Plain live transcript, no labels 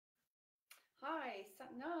Hi,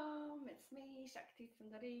 Satnam, it's me, Shakti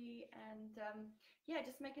Sundari, and yeah,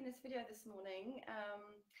 just making this video this morning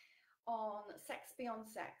on sex beyond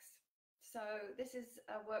sex. So this is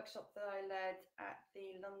a workshop that I led at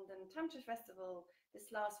the London Tantra Festival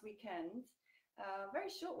this last weekend.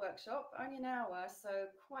 Very short workshop, only an hour,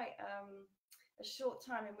 so quite a short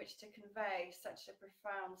time in which to convey such a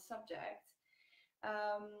profound subject.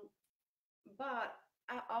 Um, but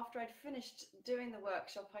after I'd finished doing the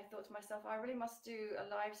workshop, I thought to myself, I really must do a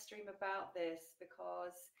live stream about this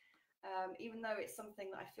because even though it's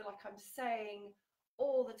something that I feel like I'm saying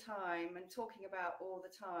all the time and talking about all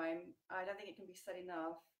the time, I don't think it can be said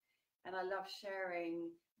enough. And I love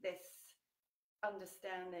sharing this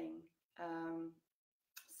understanding. Um,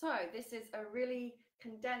 so this is a really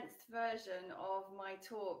condensed version of my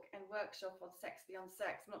talk and workshop on sex beyond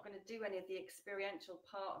sex. I'm not going to do any of the experiential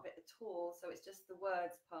part of it at all, so it's just the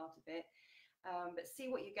words part of it. But see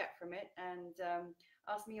what you get from it, and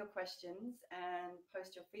ask me your questions and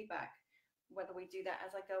post your feedback, whether we do that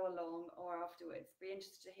as I go along or afterwards. Be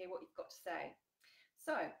interested to hear what you've got to say.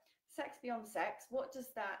 So, sex beyond sex, what does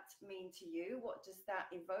that mean to you? What does that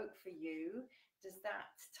evoke for you? Does that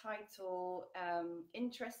title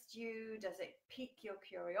interest you? Does it pique your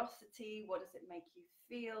curiosity? What does it make you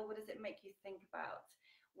feel? What does it make you think about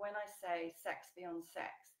when I say sex beyond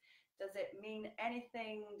sex? Does it mean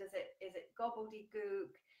anything? Is it gobbledygook?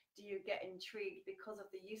 Do you get intrigued because of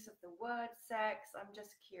the use of the word sex? I'm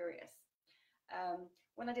just curious.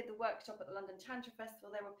 When I did the workshop at the London Tantra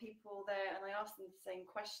Festival, there were people there and I asked them the same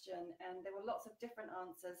question, and there were lots of different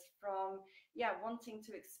answers from, yeah, wanting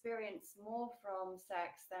to experience more from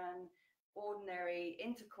sex than ordinary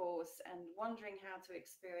intercourse and wondering how to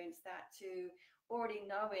experience that, to already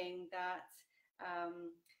knowing that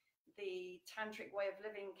the tantric way of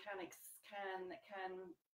living can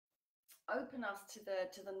open us to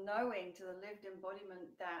the knowing, to the lived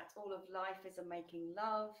embodiment that all of life is a making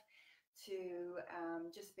love, to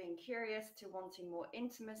just being curious, to wanting more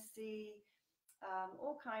intimacy,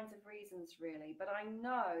 all kinds of reasons really. But I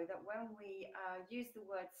know that when we use the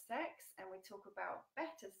word sex and we talk about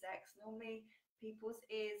better sex, normally people's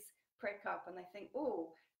ears prick up and they think,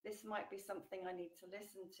 oh, this might be something I need to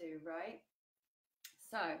listen to, right?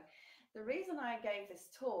 So the reason I gave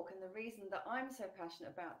this talk and the reason that I'm so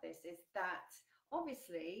passionate about this is that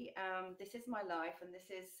obviously this is my life and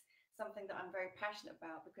this is something that I'm very passionate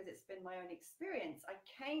about because it's been my own experience. I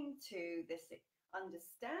came to this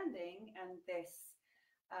understanding and this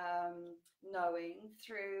knowing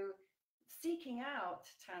through seeking out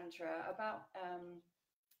Tantra about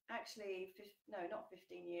actually, no, not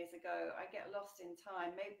 15 years ago. I get lost in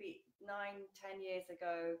time, maybe 9, 10 years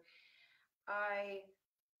ago. I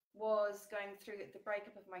was going through the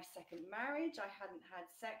breakup of my second marriage. I hadn't had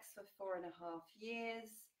sex for 4.5 years.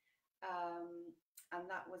 And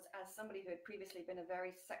that was as somebody who had previously been a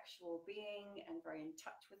very sexual being and very in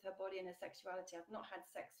touch with her body and her sexuality. I've not had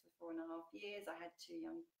sex for 4.5 years. I had 2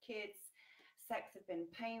 young kids. Sex had been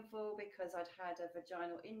painful because I'd had a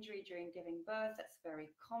vaginal injury during giving birth. That's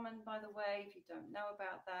very common, by the way, if you don't know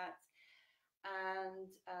about that. And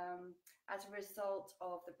as a result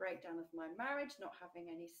of the breakdown of my marriage, not having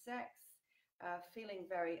any sex, feeling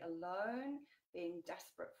very alone, being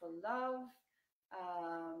desperate for love,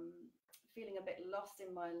 feeling a bit lost in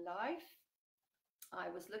my life, I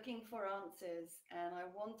was looking for answers and I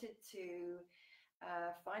wanted to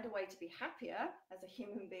find a way to be happier as a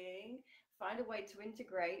human being, find a way to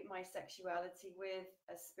integrate my sexuality with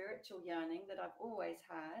a spiritual yearning that I've always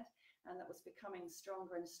had and that was becoming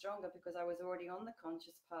stronger and stronger because I was already on the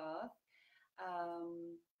conscious path.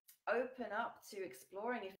 Open up to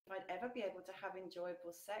exploring if I'd ever be able to have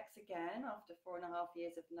enjoyable sex again after 4.5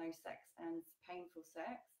 years of no sex and painful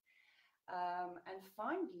sex. And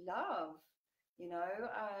find love. You know,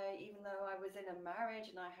 even though I was in a marriage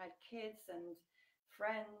and I had kids and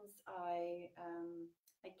friends, I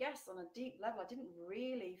guess on a deep level, I didn't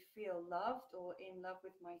really feel loved or in love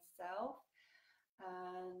with myself.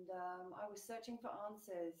 And I was searching for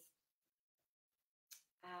answers.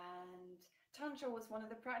 And Tantra was one of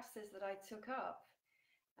the practices that I took up.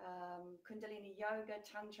 Kundalini yoga,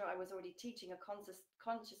 Tantra, I was already teaching a conscious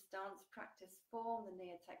dance practice form, the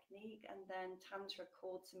Nia technique, and then Tantra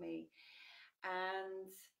called to me. And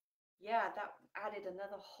yeah, that added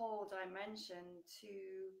another whole dimension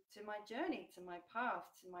to my journey, to my path,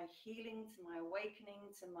 to my healing, to my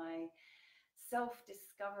awakening, to my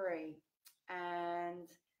self-discovery. And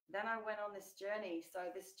then I went on this journey. So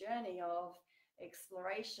this journey of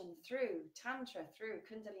exploration through Tantra, through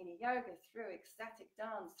Kundalini yoga, through ecstatic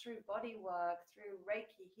dance, through body work, through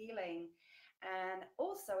Reiki healing, and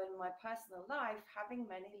also in my personal life, having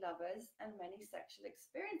many lovers and many sexual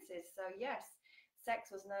experiences. So yes,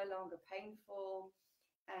 sex was no longer painful,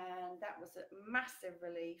 and that was a massive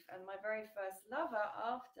relief. And my very first lover,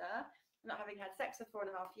 after not having had sex for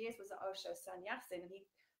 4.5 years, was Osho Sannyasin, and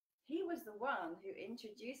he was the one who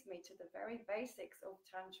introduced me to the very basics of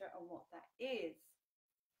Tantra and what that is.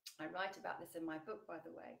 I write about this in my book, by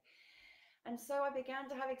the way. And so I began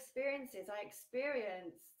to have experiences. I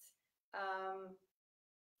experienced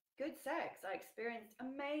good sex. I experienced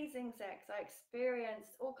amazing sex. I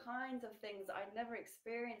experienced all kinds of things that I'd never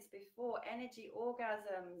experienced before. Energy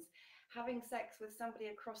orgasms, having sex with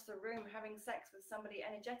somebody across the room, having sex with somebody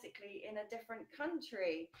energetically in a different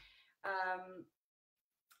country.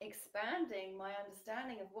 Expanding my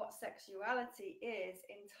understanding of what sexuality is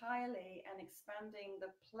entirely, and expanding the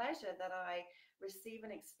pleasure that I receive and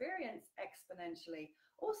experience exponentially.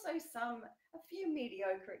 Also a few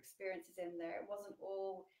mediocre experiences in there. It wasn't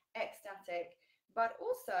all ecstatic, but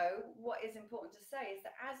also what is important to say is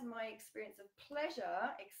that as my experience of pleasure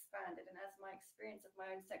expanded, and as my experience of my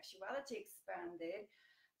own sexuality expanded,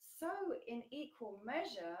 so in equal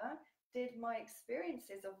measure did my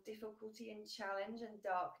experiences of difficulty and challenge and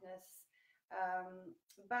darkness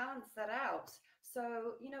balance that out.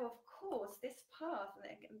 So, of course, this path,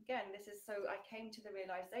 and again, this is so I came to the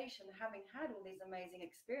realization, having had all these amazing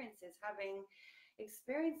experiences, having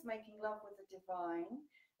experienced making love with the divine,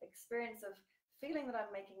 experience of feeling that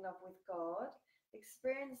I'm making love with God,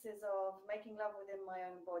 experiences of making love within my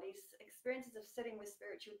own body, experiences of sitting with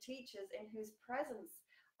spiritual teachers in whose presence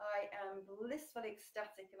I am blissfully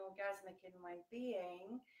ecstatic and orgasmic in my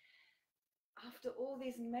being. After all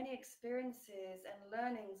these many experiences and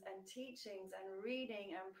learnings and teachings and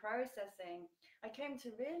reading and processing, I came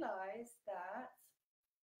to realize that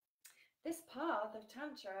this path of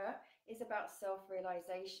Tantra is about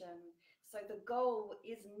self-realization. So the goal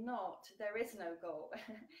is not, there is no goal.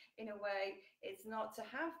 In a way, it's not to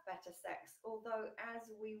have better sex, although as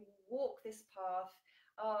we walk this path,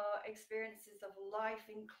 our experiences of life,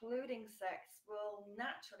 including sex, will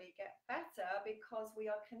naturally get better because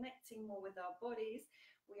we are connecting more with our bodies.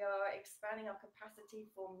 We are expanding our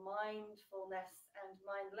capacity for mindfulness and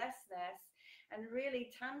mindlessness. And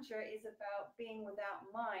really, Tantra is about being without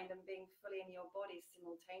mind and being fully in your body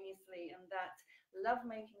simultaneously. And that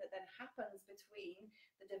lovemaking that then happens between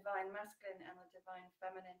the divine masculine and the divine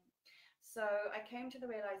feminine. So I came to the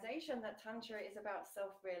realization that Tantra is about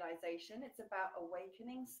self-realization. It's about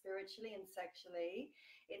awakening spiritually and sexually.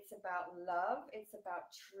 It's about love. It's about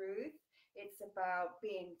truth. It's about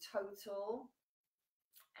being total.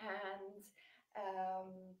 And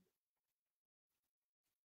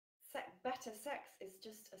better sex is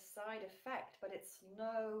just a side effect, but it's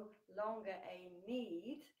no longer a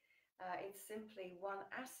need. It's simply one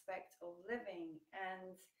aspect of living.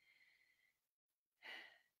 And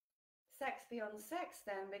sex beyond sex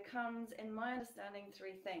then becomes, in my understanding,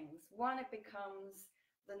 three things. One, it becomes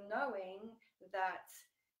the knowing that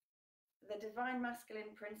the divine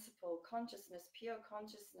masculine principle, consciousness, pure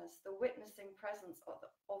consciousness, the witnessing presence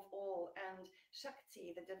of all, and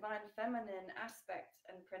Shakti, the divine feminine aspect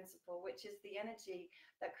and principle, which is the energy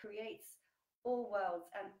that creates all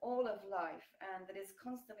worlds and all of life, and that is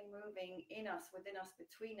constantly moving in us, within us,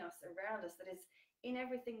 between us, around us, that is in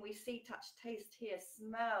everything we see, touch, taste, hear,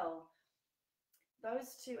 smell.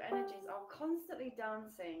 Those two energies are constantly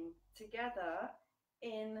dancing together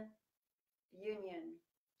in union.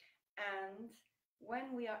 And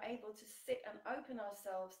when we are able to sit and open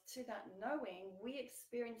ourselves to that knowing, we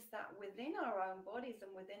experience that within our own bodies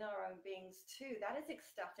and within our own beings too. That is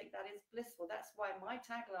ecstatic, that is blissful. That's why my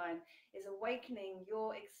tagline is awakening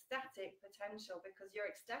your ecstatic potential, because your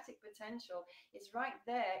ecstatic potential is right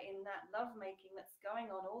there in that lovemaking that's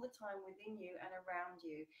going on all the time within you and around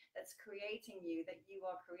you, that's creating you, that you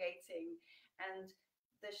are creating. And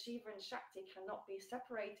the Shiva and Shakti cannot be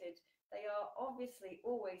separated. They are obviously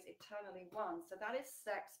always eternally one. So that is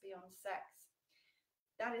sex beyond sex.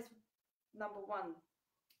 That is number one.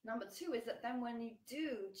 Number two is that then when you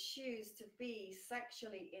do choose to be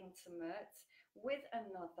sexually intimate with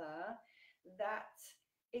another, that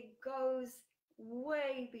it goes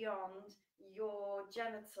way beyond your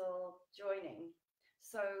genital joining.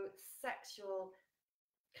 So sexual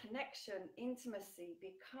connection, intimacy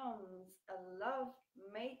becomes a love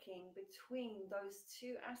making between those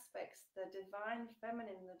two aspects, the divine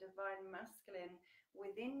feminine, the divine masculine,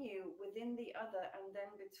 within you, within the other, and then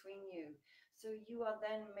between you. So you are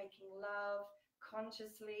then making love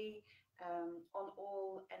consciously, on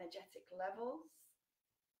all energetic levels,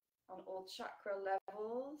 on all chakra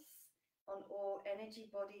levels, on all energy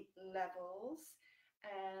body levels.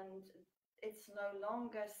 And it's no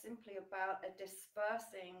longer simply about a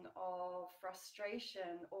dispersing of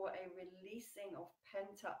frustration or a releasing of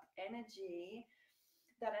pent-up energy.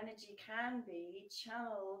 That energy can be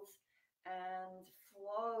channeled and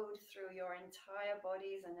flowed through your entire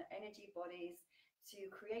bodies and energy bodies to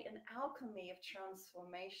create an alchemy of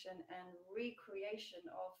transformation and recreation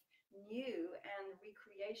of new and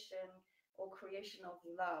recreation or creation of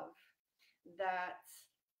love that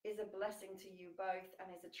is a blessing to you both and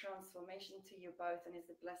is a transformation to you both and is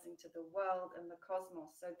a blessing to the world and the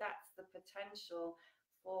cosmos. So that's the potential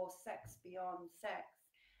for sex beyond sex.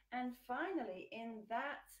 And finally, in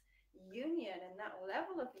that union, in that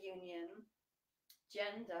level of union,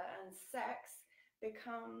 gender and sex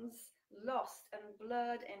becomes lost and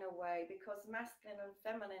blurred in a way, because masculine and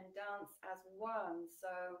feminine dance as one.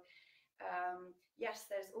 So yes,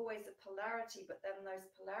 there's always a polarity, but then those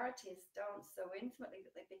polarities dance so intimately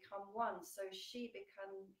that they become one. So she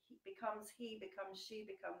becomes he, becomes she,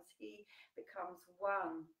 becomes he, becomes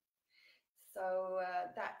one. So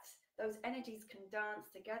that those energies can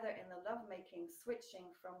dance together in the lovemaking,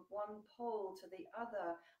 switching from one pole to the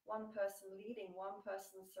other, one person leading, one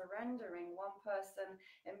person surrendering, one person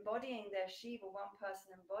embodying their Shiva, one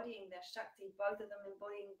person embodying their Shakti, both of them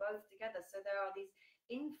embodying both together. So there are these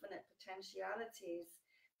infinite potentialities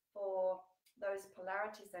for those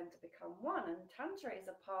polarities then to become one. And Tantra is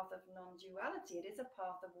a path of non-duality. It is a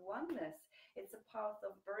path of oneness. It's a path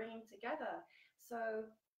of bringing together. So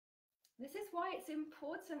this is why it's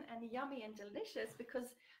important and yummy and delicious,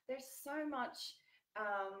 because there's so much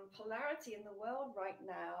polarity in the world right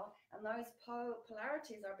now, and those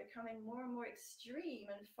polarities are becoming more and more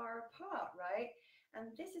extreme and far apart, right?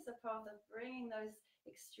 And this is a path of bringing those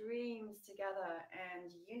extremes together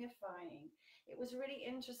and unifying. It was really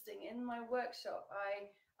interesting. In my workshop,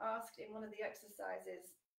 I asked in one of the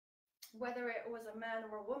exercises, whether it was a man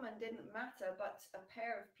or a woman didn't matter, but a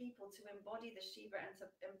pair of people to embody the Shiva and to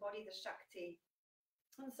embody the Shakti.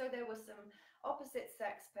 And so there were some opposite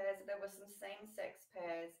sex pairs, there were some same-sex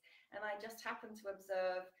pairs, and I just happened to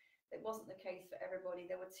observe it wasn't the case for everybody.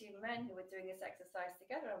 There were two men who were doing this exercise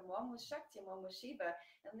together, and one was Shakti and one was Shiva.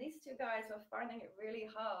 And these two guys were finding it really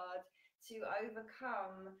hard to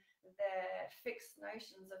overcome their fixed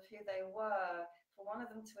notions of who they were, for one of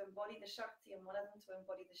them to embody the Shakti and one of them to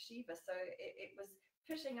embody the Shiva. So it was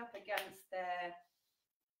pushing up against their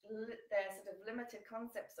sort of limited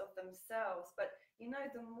concepts of themselves. But you know,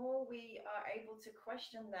 the more we are able to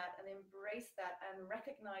question that and embrace that and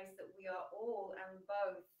recognize that we are all and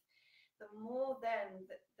both, the more then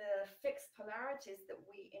the fixed polarities that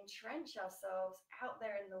we entrench ourselves out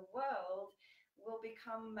there in the world will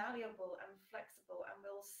become malleable and flexible, and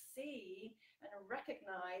we'll see and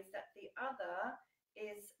recognize that the other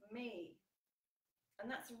is me. And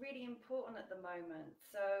that's really important at the moment.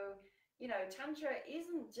 So, you know, Tantra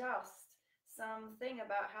isn't just something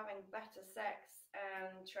about having better sex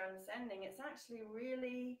and transcending. It's actually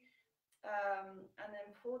really an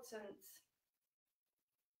important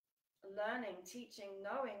learning, teaching,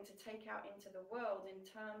 knowing to take out into the world in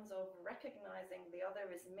terms of recognizing the other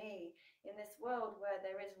is me in this world where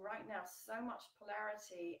there is right now so much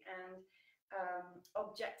polarity and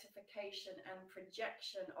objectification and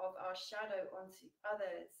projection of our shadow onto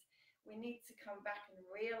others. We need to come back and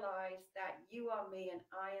realize that you are me and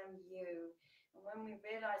I am you. And when we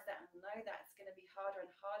realize that and know that, it's going to be harder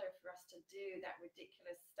and harder for us to do that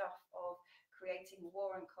ridiculous stuff of creating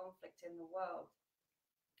war and conflict in the world.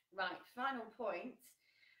 Right, final point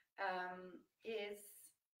is,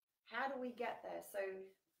 how do we get there? So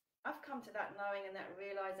I've come to that knowing and that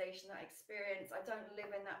realization, that experience. I don't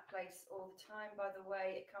live in that place all the time, by the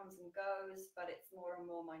way. It comes and goes, but it's more and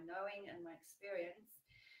more my knowing and my experience.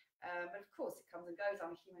 But of course it comes and goes.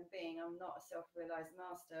 I'm a human being. I'm not a self-realized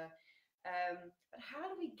master. But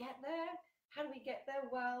how do we get there? How do we get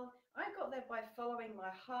there? Well, I got there by following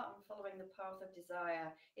my heart and following the path of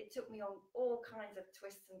desire. It took me on all kinds of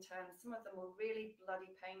twists and turns. Some of them were really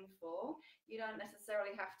bloody painful. You don't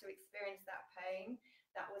necessarily have to experience that pain.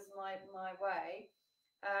 That was my way.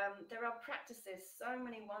 There are practices, so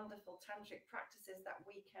many wonderful tantric practices that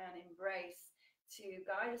we can embrace to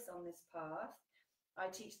guide us on this path. I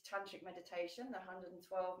teach tantric meditation, the 112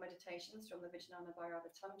 meditations from the Vijnana Bhairava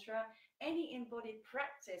Tantra. Any embodied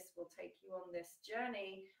practice will take you on this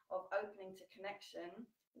journey of opening to connection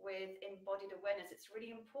with embodied awareness. It's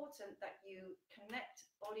really important that you connect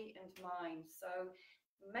body and mind. So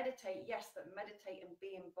meditate, yes, but meditate and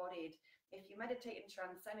be embodied. If you meditate and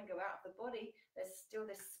transcend and go out of the body, there's still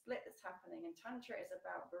this split that's that's happening. And Tantra is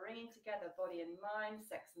about bringing together body and mind,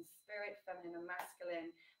 sex and spirit, feminine and masculine,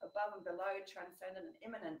 above and below, transcendent and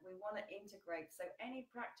immanent. We want to integrate. So any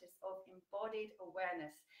practice of embodied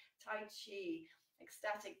awareness, Tai Chi,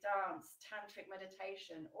 ecstatic dance, tantric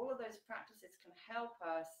meditation, all of those practices can help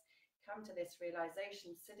us come to this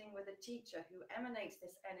realization. Sitting with a teacher who emanates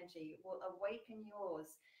this energy will awaken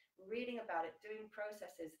yours. Reading about it, doing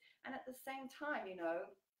processes. And at the same time, you know,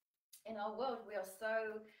 in our world, we are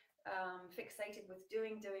so fixated with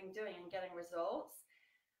doing, and getting results.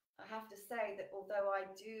 I have to say that although I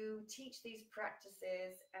do teach these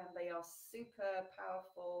practices and they are super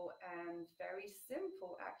powerful and very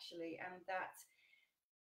simple, actually, and that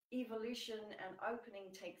evolution and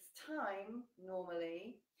opening takes time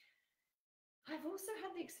normally, I've also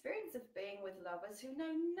had the experience of being with lovers who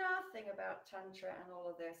know nothing about Tantra and all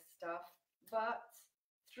of this stuff, but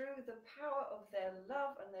through the power of their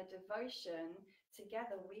love and their devotion,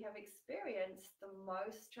 together we have experienced the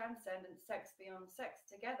most transcendent sex beyond sex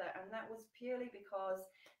together. And that was purely because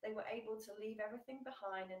they were able to leave everything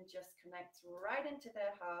behind and just connect right into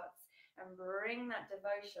their hearts and bring that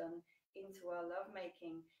devotion into our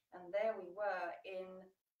lovemaking. And there we were in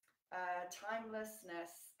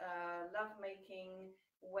timelessness, lovemaking,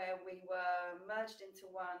 where we were merged into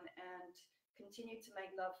one and continued to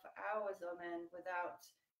make love for hours on end without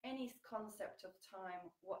any concept of time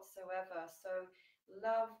whatsoever. So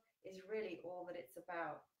love is really all that it's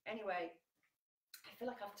about. Anyway, I feel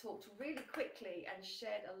like I've talked really quickly and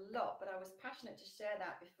shared a lot, but I was passionate to share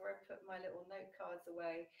that before I put my little note cards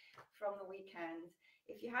away from the weekend.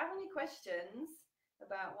 If you have any questions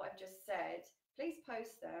about what I've just said, please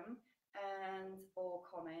post them and or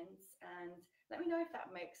comments, and let me know if that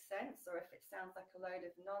makes sense or if it sounds like a load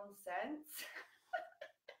of nonsense.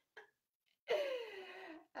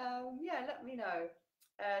 Yeah, let me know.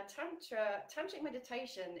 Tantric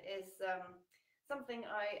meditation is something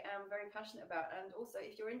I am very passionate about, and also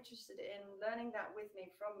if you're interested in learning that with me,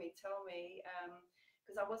 from me, tell me,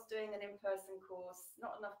 because I was doing an in-person course,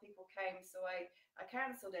 not enough people came, so I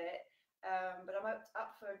cancelled it, but I'm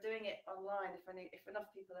up for doing it online. If enough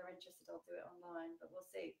people are interested, I'll do it online, but we'll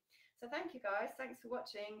see. So thank you guys, thanks for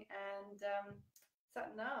watching, and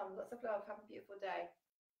Sat Nam, lots of love, have a beautiful day.